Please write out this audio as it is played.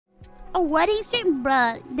A wedding stream?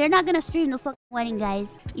 Bruh, they're not gonna stream the fucking wedding, guys.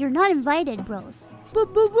 You're not invited, bros.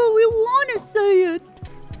 But we wanna say it.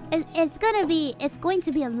 It's going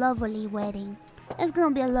to be a lovely wedding. It's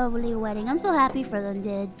gonna be a lovely wedding. I'm so happy for them,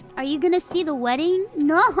 dude. Are you gonna see the wedding?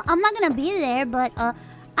 No, I'm not gonna be there, but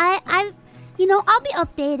you know, I'll be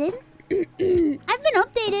updated. I've been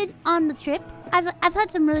updated on the trip. I've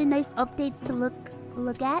had some really nice updates to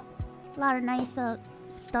look at. A lot of nice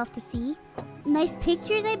stuff to see. Nice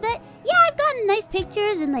pictures, I bet. Yeah, I've gotten nice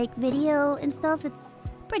pictures and like video and stuff. It's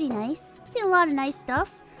pretty nice. Seen a lot of nice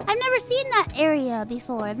stuff. I've never seen that area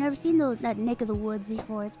before. I've never seen that neck of the woods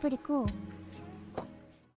before. It's pretty cool.